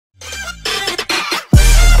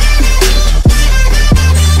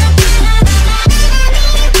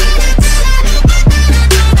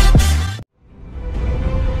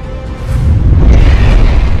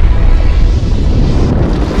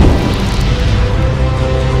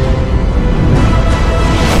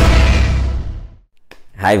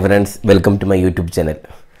Hi friends, welcome to my YouTube channel.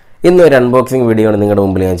 ഇന്ന് ഒരു unboxing video ആണ് നിങ്ങളുടെ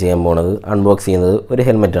മുമ്പിൽ ഞാൻ ചെയ്യാൻ പോകുന്നത്. അൺബോക്സ് ചെയ്യുന്നത് ഒരു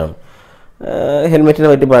ഹെൽമെറ്റാണ്. ഹെൽമെറ്റിനെ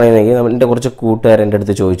പറ്റി പറയുകയാണെങ്കിൽ എൻ്റെ കുറച്ച് കൂട്ടുകാർ എൻ്റെ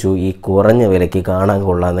അടുത്ത് ചോദിച്ചു ഈ കുറഞ്ഞ വിലയ്ക്ക് കാണാൻ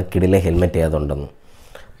കൊള്ളാവുന്ന കിടിലെ ഹെൽമെറ്റ് ഏതുണ്ടെന്ന്.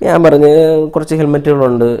 ഞാൻ പറഞ്ഞ് കുറച്ച്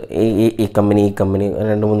ഹെൽമെറ്റുകളുണ്ട്, ഈ കമ്പനി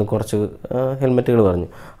രണ്ട് മൂന്ന് കുറച്ച് ഹെൽമെറ്റുകൾ പറഞ്ഞു.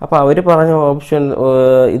 അപ്പോൾ അവർ പറഞ്ഞ ഓപ്ഷൻ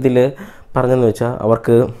ഇതിൽ പറഞ്ഞെന്ന് വെച്ചാൽ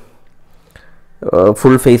അവർക്ക്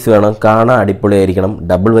ഫുൾ ഫേസ് വേണം, കാണാൻ അടിപൊളിയായിരിക്കണം,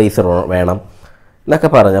 ഡബിൾ വൈസർ വേണം എന്നൊക്കെ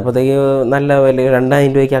പറഞ്ഞു. അപ്പോഴത്തേക്ക് നല്ല വില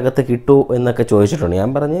 2000 രൂപയ്ക്ക് അകത്ത് കിട്ടൂ എന്നൊക്കെ ചോദിച്ചിട്ടുണ്ട്. ഞാൻ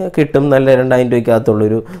പറഞ്ഞ് കിട്ടും, നല്ല 2000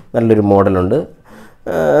 രൂപയ്ക്കകത്തുള്ളൊരു നല്ലൊരു മോഡലുണ്ട്,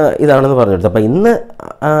 ഇതാണെന്ന് പറഞ്ഞെടുത്തു. അപ്പോൾ ഇന്ന്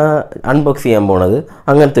അൺബോക്സ് ചെയ്യാൻ പോണത്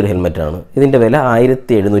അങ്ങനത്തെ ഒരു ഹെൽമെറ്റാണ്. ഇതിൻ്റെ വില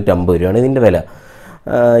 1750 രൂപയാണ് ഇതിൻ്റെ വില.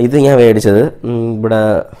 ഇത് ഞാൻ മേടിച്ചത് ഇവിടെ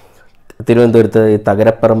തിരുവനന്തപുരത്ത് ഈ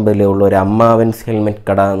തകരപ്പറമ്പിലുള്ള ഒരു അമ്മാവൻസ് ഹെൽമെറ്റ്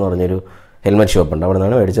കട എന്ന് പറഞ്ഞൊരു ഹെൽമെറ്റ് ഷോപ്പുണ്ട്, അവിടെ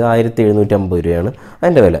നിന്നാണ് മേടിച്ചത്. 1750 രൂപയാണ്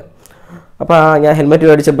അതിൻ്റെ വില. അപ്പോൾ ഞാൻ ഹെൽമെറ്റ്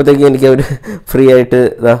മേടിച്ചപ്പോഴത്തേക്ക് എനിക്ക് ഒരു ഫ്രീ ആയിട്ട്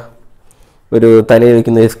ഒരു തലയിൽ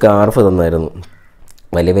വയ്ക്കുന്ന ഒരു സ്കാർഫ് തന്നായിരുന്നു.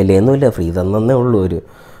 വലിയ വിലയൊന്നുമില്ല, ഫ്രീ തന്നേ ഉള്ളൂ. ഒരു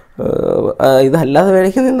ഇതല്ലാതെ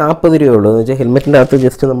മേടിക്കുന്നത് 40 രൂപയുള്ളൂ. എന്ന് വെച്ചാൽ ഹെൽമെറ്റിൻ്റെ അകത്ത്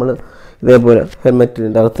ജസ്റ്റ് നമ്മൾ ഇതേപോലെ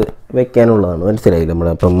ഹെൽമെറ്റിൻ്റെ അകത്ത് വെക്കാനുള്ളതാണ്, മനസ്സിലായില്ല.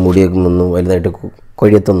 നമ്മളപ്പം മുടിയൊക്കെ ഒന്നും വലുതായിട്ട്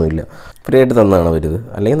കൊഴിയത്തൊന്നുമില്ല, ഫ്രീ ആയിട്ട് തന്നതാണ് അവരിത്.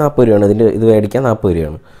 അല്ലെങ്കിൽ 40 രൂപയാണ് ഇത് മേടിക്കാൻ 40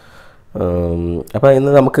 രൂപയാണ്. അപ്പോൾ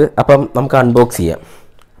ഇന്ന് നമുക്ക് അൺബോക്സ് ചെയ്യാം.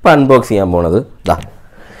 അപ്പോൾ അൺബോക്സ് ചെയ്യാൻ പോണത്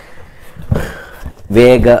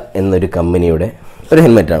വേഗ എന്നൊരു കമ്പനിയുടെ ഒരു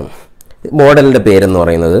ഹെൽമെറ്റാണ്. മോഡലിൻ്റെ പേരെന്ന്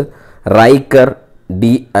പറയുന്നത് റൈക്കർ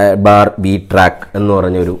D-V ട്രാക്ക് എന്ന്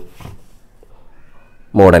പറഞ്ഞൊരു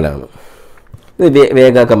മോഡലാണ്. ഇത്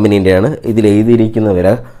വേഗ കമ്പനീൻ്റെയാണ്. ഇതിൽ എഴുതിയിരിക്കുന്ന വില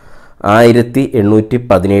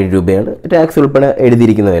 1817 രൂപയാണ്, ടാക്സ് ഉൾപ്പെടെ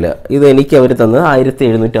എഴുതിയിരിക്കുന്ന വില. ഇത് എനിക്ക് അവർ തന്നത്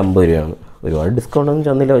 1750 രൂപയാണ്. ഒരുപാട് ഡിസ്കൗണ്ട് ഒന്നും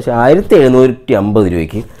തന്നില്ല, പക്ഷേ 1750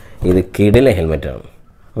 രൂപയ്ക്ക് ഇത് കിടിലൻ ഹെൽമെറ്റാണ്.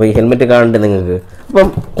 അപ്പോൾ ഈ ഹെൽമെറ്റ് കാണണ്ടേ നിങ്ങൾക്ക്? അപ്പം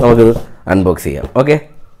നമുക്കിത് അൺബോക്സ് ചെയ്യാം. ഓക്കെ,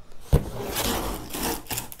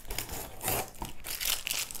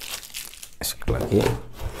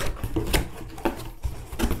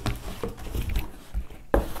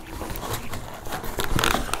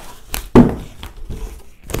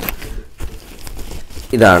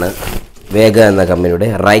 ഇതാണ് വേഗ എന്ന കമ്പനിയുടെ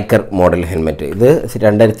റൈക്കർ മോഡൽ ഹെൽമെറ്റ്. ഇത്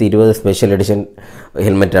 2020 സ്പെഷ്യൽ എഡിഷൻ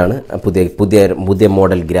ഹെൽമെറ്റാണ്. പുതിയ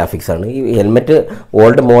മോഡൽ ഗ്രാഫിക്സാണ്. ഈ ഹെൽമെറ്റ്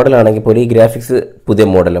ഓൾഡ് മോഡലാണെങ്കിൽ പോലും ഈ ഗ്രാഫിക്സ്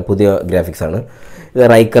പുതിയ ഗ്രാഫിക്സാണ്. ഇത്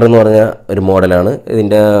റൈക്കർ എന്ന് പറഞ്ഞ ഒരു മോഡലാണ്.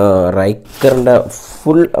 ഇതിൻ്റെ റൈക്കറിൻ്റെ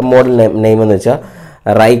ഫുൾ മോഡൽ നെയിം എന്ന് വെച്ചാൽ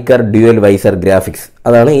റൈക്കർ ഡ്യുവൽ വൈസർ ഗ്രാഫിക്സ്,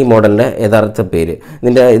 അതാണ് ഈ മോഡലിൻ്റെ യഥാർത്ഥ പേര്.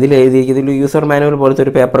 ഇതിൽ എഴുതിയിരിക്കുന്നതിൽ യൂസർ മാനുവൽ പോലത്തെ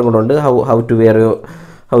ഒരു പേപ്പറും കൊണ്ടുണ്ട്. How to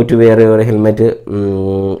wear your helmet,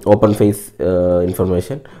 open face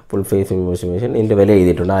information, full face information. ഇതിൻ്റെ വില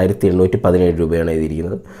എഴുതിയിട്ടുണ്ട് 1817 രൂപയാണ്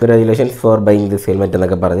എഴുതിയിരിക്കുന്നത്. Congratulations four buying this helmet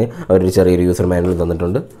എന്നൊക്കെ പറഞ്ഞ് അവരൊരു ചെറിയൊരു യൂസർ മാനുവൽ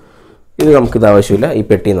തന്നിട്ടുണ്ട്. നമുക്കിത് ആവശ്യമില്ല, ഈ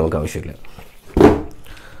പെട്ടി നമുക്ക് ആവശ്യമില്ല.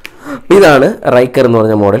 ഇതാണ് റൈക്കർ എന്ന്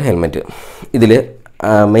പറഞ്ഞ മോഡൽ ഹെൽമെറ്റ്. ഇതിൽ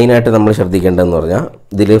മെയിനായിട്ട് നമ്മൾ ശ്രദ്ധിക്കേണ്ടതെന്ന് പറഞ്ഞാൽ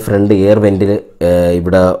ഇതിൽ ഫ്രണ്ട് എയർ വെൻറ്റിൽ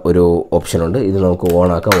ഇവിടെ ഒരു ഓപ്ഷനുണ്ട്. ഇത് നമുക്ക്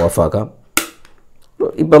ഓണാക്കാം, ഓഫാക്കാം.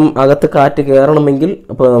 ഇപ്പം അകത്ത് കാറ്റ് കയറണമെങ്കിൽ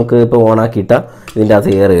അപ്പോൾ നമുക്ക് ഇപ്പോൾ ഓണാക്കിയിട്ടാൽ ഇതിൻ്റെ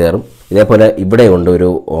അകത്ത് എയർ കയറും. ഇതേപോലെ ഇവിടെ ഉണ്ട് ഒരു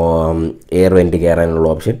എയർ വെൻറ്റ് കയറാനുള്ള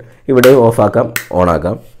ഓപ്ഷൻ, ഇവിടെ ഓഫാക്കാം,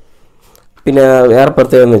 ഓണാക്കാം. പിന്നെ വേറെ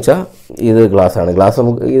പ്രത്യേകത എന്ന് വെച്ചാൽ ഇത് ഗ്ലാസ്സാണ്.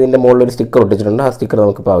 നമുക്ക് ഇതിൻ്റെ മുകളിൽ ഒരു സ്റ്റിക്കർ ഒട്ടിച്ചിട്ടുണ്ട്. ആ സ്റ്റിക്കർ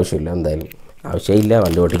നമുക്കിപ്പോൾ ആവശ്യമില്ല, എന്തായാലും ആവശ്യമില്ല.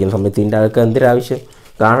 വണ്ടി ഓട്ടിക്കുന്ന സമയത്ത് ഇതിൻ്റെ അതൊക്കെ എന്തൊരാവശ്യം,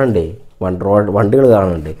 കാണണ്ടേ, വണ്ടികൾ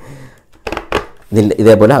കാണണ്ടേ.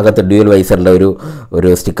 ഇതേപോലെ അകത്ത് ഡ്യുവൽ വൈസറിൻ്റെ ഒരു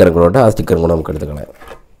സ്റ്റിക്കറും കൂടെ ഉണ്ട്. ആ സ്റ്റിക്കറും കൂടെ നമുക്ക് എടുത്ത് കളയാം.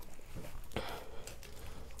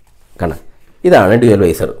 കാണാം, ഇതാണ് ഡ്യുവൽ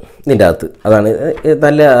വൈസർ ഇതിൻ്റെ അകത്ത്. അതാണ്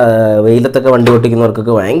നല്ല വെയിലത്തൊക്കെ വണ്ടി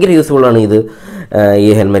ഓട്ടിക്കുന്നവർക്കൊക്കെ ഭയങ്കര യൂസ്ഫുള്ളാണ് ഈ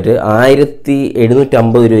ഹെൽമെറ്റ്.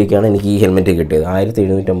 1750 രൂപയ്ക്കാണ് എനിക്ക് ഈ ഹെൽമെറ്റ് കിട്ടിയത്.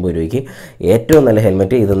 1750 രൂപയ്ക്ക് ഏറ്റവും നല്ല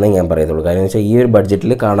ഹെൽമെറ്റ് ഇതെന്നേ ഞാൻ പറയത്തുള്ളൂ. കാര്യം എന്ന് വെച്ചാൽ ഈ ഒരു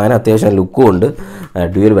ബഡ്ജറ്റിൽ കാണാൻ അത്യാവശ്യം ലുക്കും ഉണ്ട്,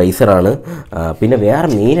 ഡ്യുവൽ വൈസറാണ്. പിന്നെ വേറെ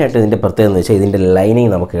മെയിനായിട്ട് ഇതിൻ്റെ പ്രത്യേകത എന്ന് വെച്ചാൽ ഇതിൻ്റെ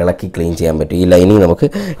ലൈനിങ് നമുക്ക് ഇളക്കി ക്ലീൻ ചെയ്യാൻ പറ്റും. ഈ ലൈനിങ് നമുക്ക്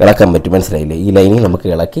ഇളക്കാൻ പറ്റും, മനസ്സിലായില്ലേ? ഈ ലൈനിങ് നമുക്ക്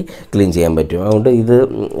ഇളക്കി ക്ലീൻ ചെയ്യാൻ പറ്റും. അതുകൊണ്ട്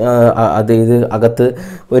ഇത് അകത്ത്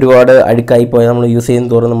ഒരുപാട് അഴുക്കായി പോയാൽ നമ്മൾ യൂസ് ചെയ്യുന്ന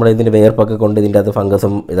തോറും നമ്മുടെ ഇതിൻ്റെ വേർപ്പൊക്കെ കൊണ്ട് ഇതിൻ്റെ അകത്ത്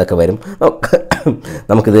ഫംഗസും ഇതൊക്കെ വരും.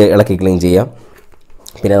 നമുക്കിത് ഇളക്കി ക്ലീൻ ചെയ്യാം.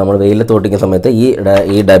 പിന്നെ നമ്മൾ വെയിലത്ത് ഓട്ടിക്കുന്ന സമയത്ത്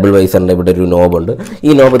ഈ ഡബിൾ വൈസറിൻ്റെ ഇവിടെ ഒരു നോബുണ്ട്. ഈ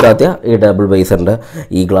നോബ് താത്തിയാൽ ഈ ഡബിൾ വൈസറിൻ്റെ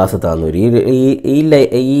ഈ ഗ്ലാസ് താന്നു വരും.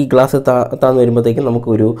 ഈ ഗ്ലാസ് താന്നു വരുമ്പോഴത്തേക്കും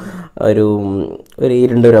നമുക്കൊരു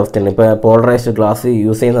ഇരുണ്ട ഒരു അവസ്ഥയാണ്. ഇപ്പോൾ പോളറൈസ്ഡ് ഗ്ലാസ്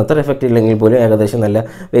യൂസ് ചെയ്യുന്ന അത്ര എഫക്റ്റ് ഇല്ലെങ്കിൽ പോലും ഏകദേശം നല്ല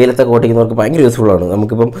വെയിലത്തൊക്കെ ഓട്ടിക്കുന്നവർക്ക് ഭയങ്കര യൂസ്ഫുള്ളാണ്.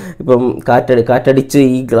 നമുക്കിപ്പം കാറ്റടിച്ച്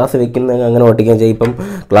ഈ ഗ്ലാസ് വെക്കുന്ന അങ്ങനെ ഓട്ടിക്കാൻ ചെയ്യും. ഇപ്പം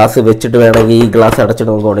ഗ്ലാസ് വെച്ചിട്ട് വേണമെങ്കിൽ ഈ ഗ്ലാസ്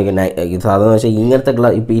അടച്ചിട്ട് നമുക്ക് ഓടിക്കാം. സാധാരണ വെച്ചാൽ ഇങ്ങനത്തെ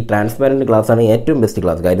ഇപ്പോൾ ഈ ട്രാൻസ്പാരൻറ്റ് ഗ്ലാസ്സാണ് ഏറ്റവും ബെസ്റ്റ്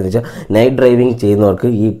ഗ്ലാസ്. കാര്യം എന്ന് വെച്ചാൽ നൈറ്റ് ഡ്രൈവിംഗ് ചെയ്യുന്നവർക്ക്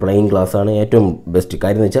ഉള്ളവർക്ക് ഈ പ്ലെയിൻ ഗ്ലാസ് ആണ് ഏറ്റവും ബെസ്റ്റ്.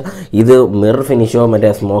 കാര്യം എന്ന് വെച്ചാൽ ഇത് മിറർ ഫിനിഷോ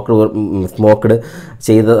മറ്റേ സ്മോക്ക്ഡ്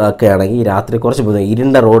ചെയ്തതൊക്കെ ആണെങ്കിൽ രാത്രി കുറച്ച്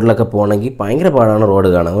ഇരുണ്ട റോഡിലൊക്കെ പോകണമെങ്കിൽ ഭയങ്കര പാടാണ് റോഡ്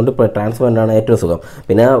കാണാൻ. അതുകൊണ്ട് ഇപ്പോൾ ട്രാൻസ്പെറൻ്റാണ് ഏറ്റവും സുഖം.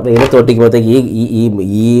 പിന്നെ വെയിലത്ത് ഒട്ടിക്കുമ്പോഴത്തേക്ക്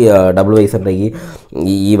ഈ ഡബിൾ വൈസറിൻ്റെ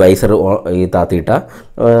ഈ വൈസർ ഈ താത്തിയിട്ട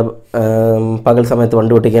പകൽ സമയത്ത്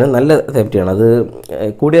വണ്ടി ഓട്ടിക്കാനും നല്ല സേഫ്റ്റിയാണ്. അത്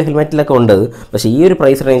കൂടിയ ഹെൽമെറ്റിലൊക്കെ ഉണ്ട്. പക്ഷേ ഈ ഒരു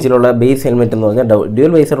പ്രൈസ് റേഞ്ചിലുള്ള ബേസ് ഹെൽമെറ്റ് എന്ന് പറഞ്ഞാൽ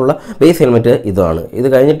ഡ്യുവൽ വൈസറുള്ള ബേസ് ഹെൽമെറ്റ് ഇതാണ്. ഇത്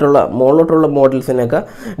കഴിഞ്ഞിട്ടുള്ള മുകളിലോട്ടുള്ള മോഡൽസിനൊക്കെ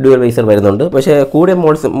ഡ്യുവൽ വൈസർ വരുന്നുണ്ട്. പക്ഷേ കൂടിയ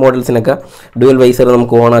മോഡൽസിനൊക്കെ ഡ്യുവൽ വൈസർ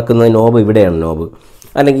നമുക്ക് ഓണാക്കുന്ന നോബ് ഇവിടെയാണ് നോബ്,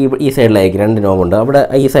 അല്ലെങ്കിൽ ഈ സൈഡിലായിരിക്കും 2 നോബുണ്ട്. അവിടെ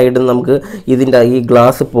ഈ സൈഡിൽ നമുക്ക് ഇതിൻ്റെ ഈ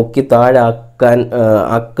ഗ്ലാസ് പൊക്കി താഴെ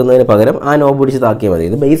ആക്കുന്നതിന് പകരം ആ നോബ് പിടിച്ച് താക്കിയാൽ മതി.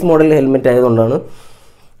 ഇത് ബേസ് മോഡൽ ഹെൽമെറ്റ് ആയതുകൊണ്ടാണ്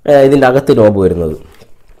ഇതിൻ്റെ അകത്ത് നോബ് വരുന്നത്.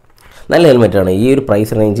 നല്ല ഹെൽമെറ്റാണ്. ഈ ഒരു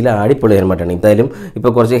പ്രൈസ് റേഞ്ചിൽ അടിപൊളി ഹെൽമെറ്റാണ്. എന്തായാലും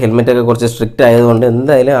ഇപ്പോൾ കുറച്ച് ഹെൽമെറ്റൊക്കെ കുറച്ച് സ്ട്രിക്റ്റ് ആയതുകൊണ്ട്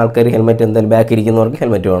എന്തായാലും ആൾക്കാർ ഹെൽമെറ്റ് എന്തായാലും ബാക്ക് ഇരിക്കുന്നവർക്ക്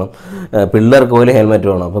ഹെൽമെറ്റ് വേണം, പിള്ളേർക്ക് പോലും ഹെൽമെറ്റ്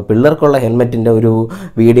വേണം. അപ്പോൾ പിള്ളേർക്കുള്ള ഹെൽമെറ്റിൻ്റെ ഒരു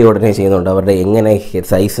വീഡിയോ ഉടനെ ചെയ്യുന്നുണ്ട്. അവരുടെ എങ്ങനെ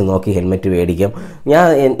സൈസ് നോക്കി ഹെൽമെറ്റ് മേടിക്കാം.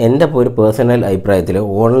 എൻ്റെ ഒരു പേഴ്സണൽ അഭിപ്രായത്തിൽ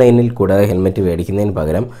ഓൺലൈനിൽ കൂടെ ഹെൽമെറ്റ് മേടിക്കുന്നതിന്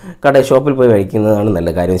പകരം ഷോപ്പിൽ പോയി മേടിക്കുന്നതാണ്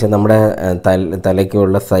നല്ല കാര്യം. വെച്ചാൽ നമ്മുടെ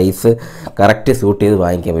തലയ്ക്കുള്ള സൈസ് കറക്റ്റ് സൂട്ട് ചെയ്ത്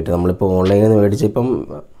വാങ്ങിക്കാൻ പറ്റും. നമ്മളിപ്പോൾ ഓൺലൈനിൽ നിന്ന് മേടിച്ച് ഇപ്പം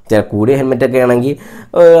കൂടിയ ഹെൽമെറ്റൊക്കെ ആണെങ്കിൽ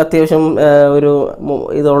അത്യാവശ്യം ഒരു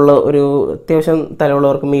അത്യാവശ്യം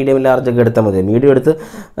തലമുള്ളവർക്ക് മീഡിയം ലാർജൊക്കെ എടുത്താൽ മതി. മീഡിയം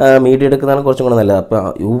എടുക്കുന്നതാണ് കുറച്ചും കൂടെ നല്ലത്. അപ്പോൾ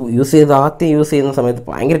ആദ്യം യൂസ് ചെയ്യുന്ന സമയത്ത്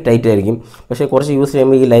ഭയങ്കര ടൈറ്റ് ആയിരിക്കും. പക്ഷേ കുറച്ച് യൂസ്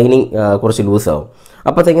ചെയ്യുമ്പോൾ ഈ ലൈനിങ് കുറച്ച് ലൂസാവും.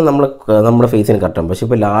 അപ്പോഴത്തേക്കും നമ്മുടെ ഫേസിന് കറക്റ്റാണ്. പക്ഷേ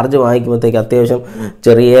ഇപ്പോൾ ലാർജ് വാങ്ങിക്കുമ്പോഴത്തേക്ക് അത്യാവശ്യം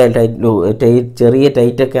ചെറിയ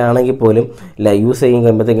ടൈറ്റൊക്കെ ആണെങ്കിൽ പോലും യൂസ്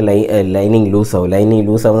ചെയ്യുമ്പോഴത്തേക്ക് ലൈനിങ് ലൂസാവും. ലൈനിങ്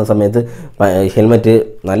ലൂസാവുന്ന സമയത്ത് ഹെൽമെറ്റ്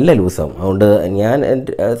നല്ല ലൂസാവും. അതുകൊണ്ട് ഞാൻ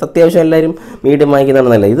അത്യാവശ്യം എല്ലാവരും മീഡിയം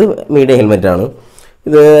വാങ്ങിക്കുന്നതാണ് നല്ലത്. ഇത് മീഡിയം ഹെൽമെറ്റാണ്.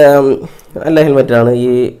 ഇത് നല്ല ഹെൽമെറ്റാണ്.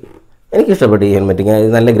 എനിക്കിഷ്ടപ്പെട്ടു ഈ ഹെൽമെറ്റ്.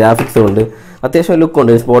 നല്ല ഗ്രാഫിക്സും ഉണ്ട്, അത്യാവശ്യം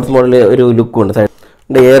ലുക്കുണ്ട്, സ്പോർട്സ് മോഡൽ ഒരു ലുക്കുണ്ട്.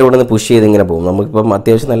 എയർ ഇവിടെ നിന്ന് പുഷ് ചെയ്ത് ഇങ്ങനെ പോകും. നമുക്കിപ്പം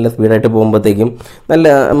അത്യാവശ്യം നല്ല സ്പീഡായിട്ട് പോകുമ്പോഴത്തേക്കും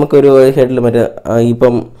നമുക്കൊരു ഹെഡിൽ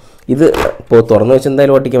ഇപ്പം ഇത് ഇപ്പോൾ തുറന്നു വെച്ച്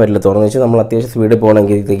എന്തായാലും ഓട്ടിക്കാൻ പറ്റില്ല. തുറന്നു വെച്ച് നമ്മൾ അത്യാവശ്യം സ്പീഡിൽ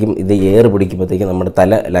പോകണമെങ്കിലത്തേക്കും ഇത് എയർ പിടിക്കുമ്പോഴത്തേക്കും നമ്മുടെ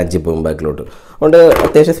തല ലാഞ്ചി പോകും ബാക്കിലോട്ട്. അതുകൊണ്ട്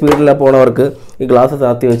അത്യാവശ്യം സ്പീഡിലാണ് പോണവർക്ക് ഈ ഗ്ലാസ്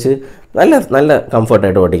താത്തി വെച്ച് നല്ല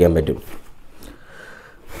കംഫർട്ടായിട്ട് ഓട്ടിക്കാൻ പറ്റും.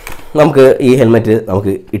 നമുക്ക് ഈ ഹെൽമെറ്റ്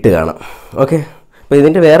നമുക്ക് ഇട്ട് കാണാം. ഓക്കെ, അപ്പോൾ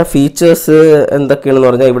ഇതിൻ്റെ വേറെ ഫീച്ചേഴ്സ് എന്തൊക്കെയാണെന്ന്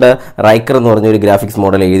പറഞ്ഞാൽ ഇവിടെ റൈക്കർ എന്ന് പറഞ്ഞൊരു ഗ്രാഫിക്സ്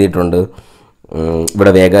മോഡൽ എഴുതിയിട്ടുണ്ട്.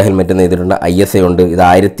 ഇവിടെ വേഗ ഹെൽമെറ്റ് എന്ന് എഴുതിയിട്ടുണ്ട്. ISA ഉണ്ട്. ഇത്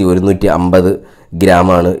 1150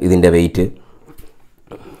 ഗ്രാമാണ് ഇതിൻ്റെ വെയിറ്റ്.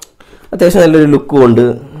 അത്യാവശ്യം നല്ലൊരു ലുക്കും ഉണ്ട്.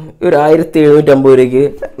 ഒരു 1750 രൂപയ്ക്ക്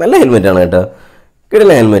നല്ല ഹെൽമെറ്റാണ് കേട്ടോ.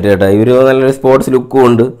 കിടിലൻ ഹെൽമെറ്റ് കേട്ടോ. നല്ലൊരു സ്പോർട്സ് ലുക്കും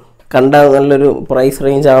ഉണ്ട്. കണ്ടാൽ നല്ലൊരു പ്രൈസ്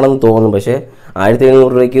റേഞ്ച് ആണെന്ന് തോന്നും. പക്ഷേ 1700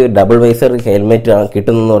 രൂപയ്ക്ക് ഡബിൾ വൈസർ ഹെൽമെറ്റ്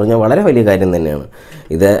കിട്ടുന്നതെന്ന് പറഞ്ഞാൽ വളരെ വലിയ കാര്യം തന്നെയാണ്.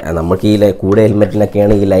 ഇത് നമുക്ക് കൂടെ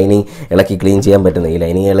ഹെൽമെറ്റിനൊക്കെയാണ് ഈ ലൈനിങ് ഇളക്കി ക്ലീൻ ചെയ്യാൻ പറ്റുന്നത്. ഈ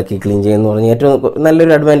ലൈനിങ് ഇളക്കി ക്ലീൻ ചെയ്യുന്ന പറഞ്ഞാൽ ഏറ്റവും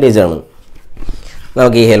നല്ലൊരു അഡ്വാൻറ്റേജാണ്.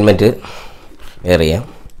 നമുക്ക് ഈ ഹെൽമെറ്റ് വെയർ ചെയ്യാം.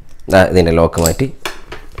 ഇതിൻ്റെ ലോക്ക് മാറ്റി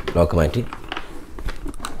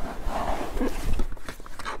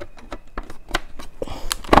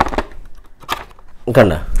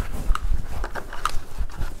കണ്ട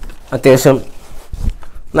അത്യാവശ്യം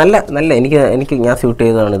നല്ല എനിക്ക് ഞാൻ സ്യൂട്ട്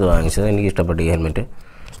ചെയ്തതാണ് ഇത് വാങ്ങിച്ചത്. എനിക്ക് ഇഷ്ടപ്പെട്ടു ഈ ഹെൽമെറ്റ്.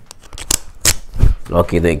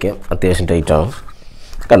 ലോക്ക് ചെയ്ത് വയ്ക്കാം. അത്യാവശ്യം ടൈറ്റാണ്.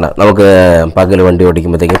 കണ്ട നമുക്ക് പകൽ വണ്ടി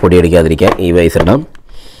ഓടിക്കുമ്പോഴത്തേക്കും പൊടിയടിക്കാതിരിക്കാൻ ഈ വൈസർ ഇടാം.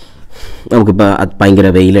 നമുക്കിപ്പോൾ ഭയങ്കര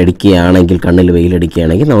വെയിലടിക്കുകയാണെങ്കിൽ, കണ്ണിൽ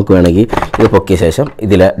വെയിലടിക്കുകയാണെങ്കിൽ നമുക്ക് വേണമെങ്കിൽ ഇത് പൊക്കിയ ശേഷം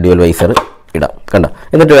ഇതിലെ ഡ്യുവൽ വൈസർ ഇടാം. കണ്ട,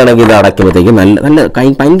 എന്നിട്ട് വേണമെങ്കിൽ ഇത് അടയ്ക്കുമ്പോഴത്തേക്കും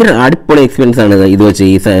ഭയങ്കര അടിപൊളി എക്സ്പീരിയൻസ് ആണ്. ഇത് വെച്ച്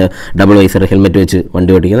ഈ ഡബിൾ വൈസർ ഹെൽമെറ്റ് വെച്ച്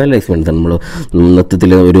വണ്ടി ഓടിക്കുക നല്ല എക്സ്പീരിയൻസ് ആണ്. നമ്മൾ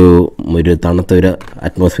മൊത്തത്തിൽ ഒരു തണുത്ത ഒരു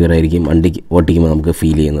അറ്റ്മോസ്ഫിയർ ആയിരിക്കും വണ്ടി ഓടിക്കുമ്പോൾ നമുക്ക്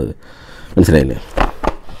ഫീൽ ചെയ്യുന്നത്. മനസ്സിലായില്ലേ?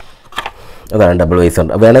 അതാണ് ഡബിൾ വൈസർ.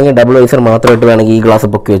 വേണമെങ്കിൽ ഡബിൾ വൈസർ മാത്രമായിട്ട് വേണമെങ്കിൽ ഈ ഗ്ലാസ്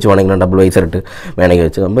പൊക്കി വെച്ച് വേണമെങ്കിൽ ഡബിൾ വൈസർ ഇട്ട് വേണമെങ്കിൽ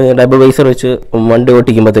വെച്ച് അപ്പോൾ ഡബിൾ വൈസർ വെച്ച് വണ്ടി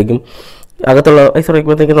ഓടിക്കുമ്പോഴത്തേക്കും അകത്തുള്ള വൈസർ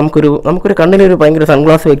വയ്ക്കുമ്പോഴത്തേക്കും നമുക്കൊരു കണ്ണിനൊരു ഭയങ്കര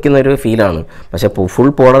സൺഗ്ലാസ് വയ്ക്കുന്ന ഒരു ഫീലാണ്. പക്ഷേ ഫുൾ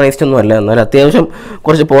പോളറൈസ്ഡ് ഒന്നും അല്ല. എന്നാൽ അത്യാവശ്യം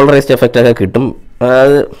കുറച്ച് പോളറൈസ്ഡ് എഫക്റ്റൊക്കെ കിട്ടും.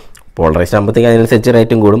 അത് പോളറൈസ്ഡ് ആകുമ്പോഴത്തേക്കും അതിനനുസരിച്ച്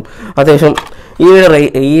റേറ്റും കൂടും. അത്യാവശ്യം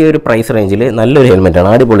ഈ ഒരു പ്രൈസ് റേഞ്ചിൽ നല്ലൊരു ഹെൽമെറ്റാണ്.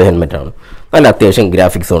 അടിപൊളി ഹെൽമെറ്റാണ്. നല്ല അത്യാവശ്യം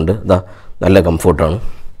ഗ്രാഫിക്സും ഉണ്ട്. നല്ല കംഫോർട്ടാണ്.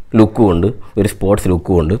 ലുക്കും ഉണ്ട്. ഒരു സ്പോർട്സ്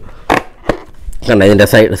ലുക്കും ഉണ്ട്. കണ്ട, ഇതിൻ്റെ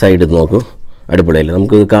സൈഡ് നോക്കൂ, അടിപൊളിയല്ലേ.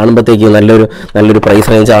 നമുക്ക് കാണുമ്പോഴത്തേക്ക് നല്ലൊരു പ്രൈസ്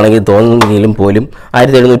റേഞ്ച് ആണെങ്കിൽ തോന്നുന്നെങ്കിലും പോലും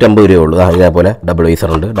 1750 രൂപയേ ഉള്ളൂ. ഇതേപോലെ ഡബിൾ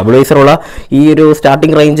വൈസറുണ്ട്. ഡബിൾ വൈസറുള്ള ഈ ഒരു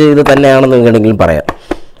സ്റ്റാർട്ടിംഗ് റേഞ്ച് ഇത് തന്നെയാണെന്ന് വേണമെങ്കിലും പറയാം.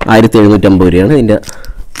 1750 രൂപയാണ് ഇതിൻ്റെ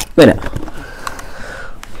വില.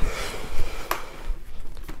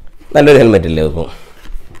 നല്ലൊരു ഹെൽമെറ്റ് അല്ലേ ഇപ്പോൾ?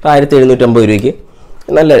 1750 രൂപയ്ക്ക്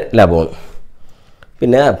നല്ല ലാഭമാണ്.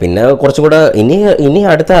 പിന്നെ കുറച്ചും കൂടെ ഇനി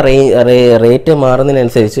അടുത്ത റേറ്റ്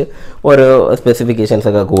മാറുന്നതിനനുസരിച്ച് ഓരോ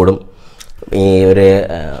സ്പെസിഫിക്കേഷൻസൊക്കെ കൂടും. ഈ ഒരു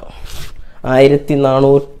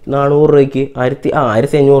 ₹1400 രൂപയ്ക്ക്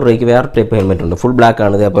 1500 രൂപയ്ക്ക് വേറെ ടൈപ്പ് ഹെൽമെറ്റ് ഉണ്ട്. ഫുൾ ബ്ലാക്ക്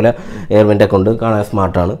ആണ്, ഇതേപോലെ എയർ വെൻ്റൊക്കെ ഉണ്ട്, കാണാൻ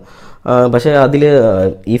സ്മാർട്ടാണ്. പക്ഷേ അതിൽ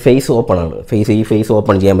ഈ ഫേസ് ഓപ്പണാണ്. ഈ ഫേസ്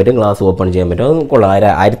ഓപ്പൺ ചെയ്യാൻ പറ്റും, ഗ്ലാസ് ഓപ്പൺ ചെയ്യാൻ പറ്റും. അത് കൊള്ളാം.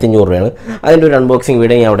 1500 രൂപയാണ്. അതിൻ്റെ ഒരു അൺബോക്സിങ്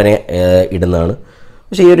വീഡിയോ ഞാൻ ഉടനെ ഇടുന്നതാണ്.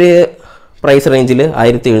 പക്ഷേ ഈ ഒരു പ്രൈസ് റേഞ്ചിൽ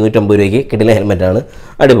 1750 രൂപയ്ക്ക് കിട്ടുന്ന ഹെൽമെറ്റാണ്.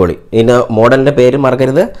 അടിപൊളി. ഇതിൻ്റെ മോഡലിൻ്റെ പേര്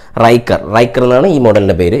മറക്കരുത്, റൈക്കർ എന്നാണ് ഈ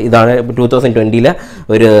മോഡലിൻ്റെ പേര്. ഇതാണ് 2020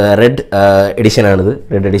 ഒരു റെഡ് എഡിഷനാണിത്.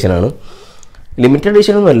 Red എഡിഷനാണ്, limited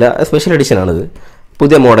എഡിഷനൊന്നുമല്ല, special എഡിഷനാണിത്.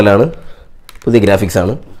 പുതിയ മോഡലാണ്, പുതിയ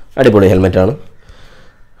ഗ്രാഫിക്സാണ്, അടിപൊളി ഹെൽമെറ്റാണ്.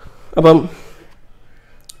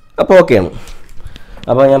 അപ്പോൾ ഓക്കെയാണ്.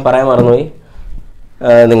 അപ്പോൾ ഞാൻ പറയാൻ മറന്നുപോയി,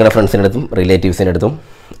 നിങ്ങളുടെ ഫ്രണ്ട്സിൻ്റെ അടുത്തും റിലേറ്റീവ്സിൻ്റെ അടുത്തും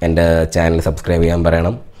എൻ്റെ ചാനൽ സബ്സ്ക്രൈബ് ചെയ്യാൻ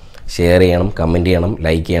പറയണം, ഷെയർ ചെയ്യണം, കമൻറ്റ് ചെയ്യണം,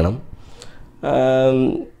 ലൈക്ക് ചെയ്യണം.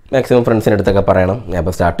 മാക്സിമം ഫ്രണ്ട്സിൻ്റെ അടുത്തൊക്കെ പറയണം. ഞാൻ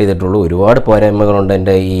ഇപ്പോൾ സ്റ്റാർട്ട് ചെയ്തിട്ടുള്ളൂ. ഒരുപാട് പോരായ്മകളുണ്ട്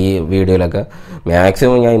എൻ്റെ ഈ വീഡിയോയിലൊക്കെ.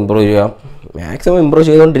 മാക്സിമം ഞാൻ ഇമ്പ്രൂവ്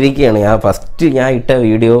ചെയ്തുകൊണ്ടിരിക്കുകയാണ്. ഞാൻ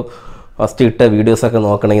ഇട്ട വീഡിയോസൊക്കെ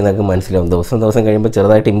നോക്കണമെങ്കിൽ നിങ്ങൾക്ക് മനസ്സിലാവും. ദിവസം കഴിയുമ്പോൾ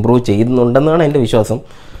ചെറുതായിട്ട് ഇമ്പ്രൂവ് ചെയ്യുന്നുണ്ടെന്നാണ് എൻ്റെ വിശ്വാസം.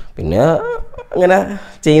 പിന്നെ അങ്ങനെ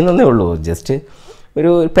ചെയ്യുന്നതേ ഉള്ളൂ. ജസ്റ്റ്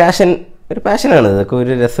ഒരു പാഷനാണ്. ഇതൊക്കെ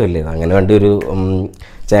ഒരു രസമില്ലേ. അങ്ങനെ വേണ്ടി ഒരു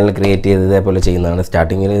ചാനൽ ക്രിയേറ്റ് ചെയ്ത് ഇതേപോലെ ചെയ്യുന്നതാണ്.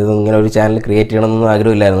 സ്റ്റാർട്ടിങ്ങിൽ ഇങ്ങനെ ഒരു ചാനൽ ക്രിയേറ്റ് ചെയ്യണമെന്നൊന്നും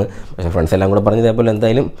ആഗ്രഹമില്ലായിരുന്നു. പക്ഷേ ഫ്രണ്ട്സ് എല്ലാം കൂടെ പറഞ്ഞ് ഇതേപോലെ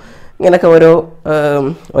എന്തായാലും ഇങ്ങനെയൊക്കെ ഓരോ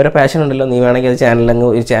പാഷൻ ഉണ്ടല്ലോ, നീ വേണമെങ്കിൽ അത്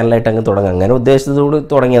ഒരു ചാനലായിട്ട് അങ്ങ് തുടങ്ങാം. അങ്ങനെ ഉദ്ദേശത്തോട്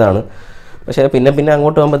തുടങ്ങിയതാണ്. പക്ഷേ പിന്നെ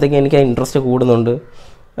അങ്ങോട്ട് പോകുമ്പോഴത്തേക്കും എനിക്ക് ആ ഇൻട്രസ്റ്റ് കൂടുന്നുണ്ട്.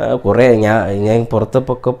 കുറേ ഞാൻ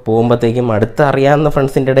പുറത്തൊക്കെ പോകുമ്പോഴത്തേക്കും അറിയാവുന്ന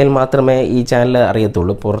ഫ്രണ്ട്സിൻ്റെ ഇടയിൽ മാത്രമേ ഈ ചാനൽ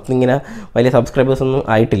അറിയത്തുള്ളൂ. പുറത്തിങ്ങനെ വലിയ സബ്സ്ക്രൈബേഴ്സൊന്നും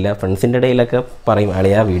ആയിട്ടില്ല. ഫ്രണ്ട്സിൻ്റെ ഇടയിലൊക്കെ പറയും,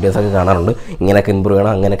 അളിയാ വീഡിയോസൊക്കെ കാണാറുണ്ട്, ഇങ്ങനെയൊക്കെ ഇമ്പ്രൂവ്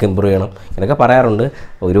ചെയ്യണം, അങ്ങനെയൊക്കെ ഇമ്പ്രൂവ് ചെയ്യണം എന്നൊക്കെ പറയാറുണ്ട്.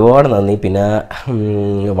 ഒരുപാട് നന്ദി. പിന്നെ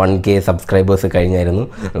 1K സബ്സ്ക്രൈബേഴ്സ് കഴിഞ്ഞായിരുന്നു.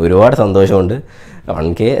 ഒരുപാട് സന്തോഷമുണ്ട്.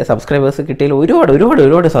 1K സബ്സ്ക്രൈബേഴ്സ് കിട്ടിയതിൽ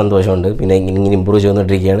ഒരുപാട് സന്തോഷമുണ്ട്. പിന്നെ ഇങ്ങനെ ഇമ്പ്രൂവ്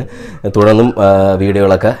ചെയ്തുകൊണ്ടിരിക്കുകയാണ്. തുടർന്നും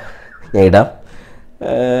വീഡിയോകളൊക്കെ ഞാൻ ഇടാം.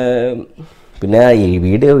 പിന്നെ ഈ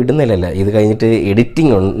വീഡിയോ ഇടുന്നില്ലല്ല, ഇത് കഴിഞ്ഞിട്ട്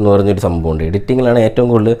എഡിറ്റിംഗ് എന്ന് പറഞ്ഞൊരു സംഭവമുണ്ട്. എഡിറ്റിങ്ങിലാണ് ഏറ്റവും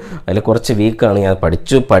കൂടുതൽ, അതിൽ കുറച്ച് വീക്കാണ്. ഞാൻ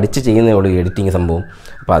പഠിച്ച് ചെയ്യുന്നേ ഉള്ളൂ എഡിറ്റിംഗ് സംഭവം.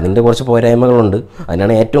 അപ്പോൾ അതിൻ്റെ കുറച്ച് പോരായ്മകളുണ്ട്.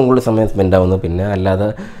 അതിനാണ് ഏറ്റവും കൂടുതൽ സമയം സ്പെൻഡ് ആവുന്നത്. പിന്നെ അല്ലാതെ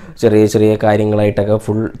ചെറിയ കാര്യങ്ങളായിട്ടൊക്കെ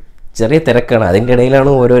ചെറിയ തിരക്കാണ്. അതിൻ്റെ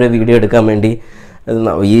ഇടയിലാണ് ഓരോരോ വീഡിയോ എടുക്കാൻ വേണ്ടി.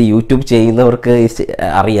 ഈ യൂട്യൂബ് ചെയ്യുന്നവർക്ക്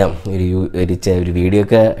അറിയാം, ഒരു വീഡിയോ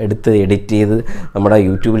ഒക്കെ എടുത്ത് എഡിറ്റ് ചെയ്ത് നമ്മുടെ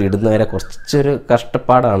യൂട്യൂബിൽ ഇടുന്നവരെ കുറച്ചൊരു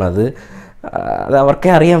കഷ്ടപ്പാടാണ്. അത്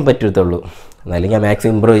അവർക്കേ അറിയാൻ പറ്റത്തുള്ളൂ. എന്നാലും ഞാൻ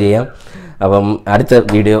മാക്സിമം ഇമ്പ്രൂവ് ചെയ്യാം. അപ്പം അടുത്ത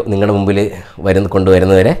വീഡിയോ നിങ്ങളുടെ മുമ്പിൽ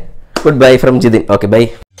കൊണ്ടുവരുന്നവരെ good bye from Jithin. Okay, by.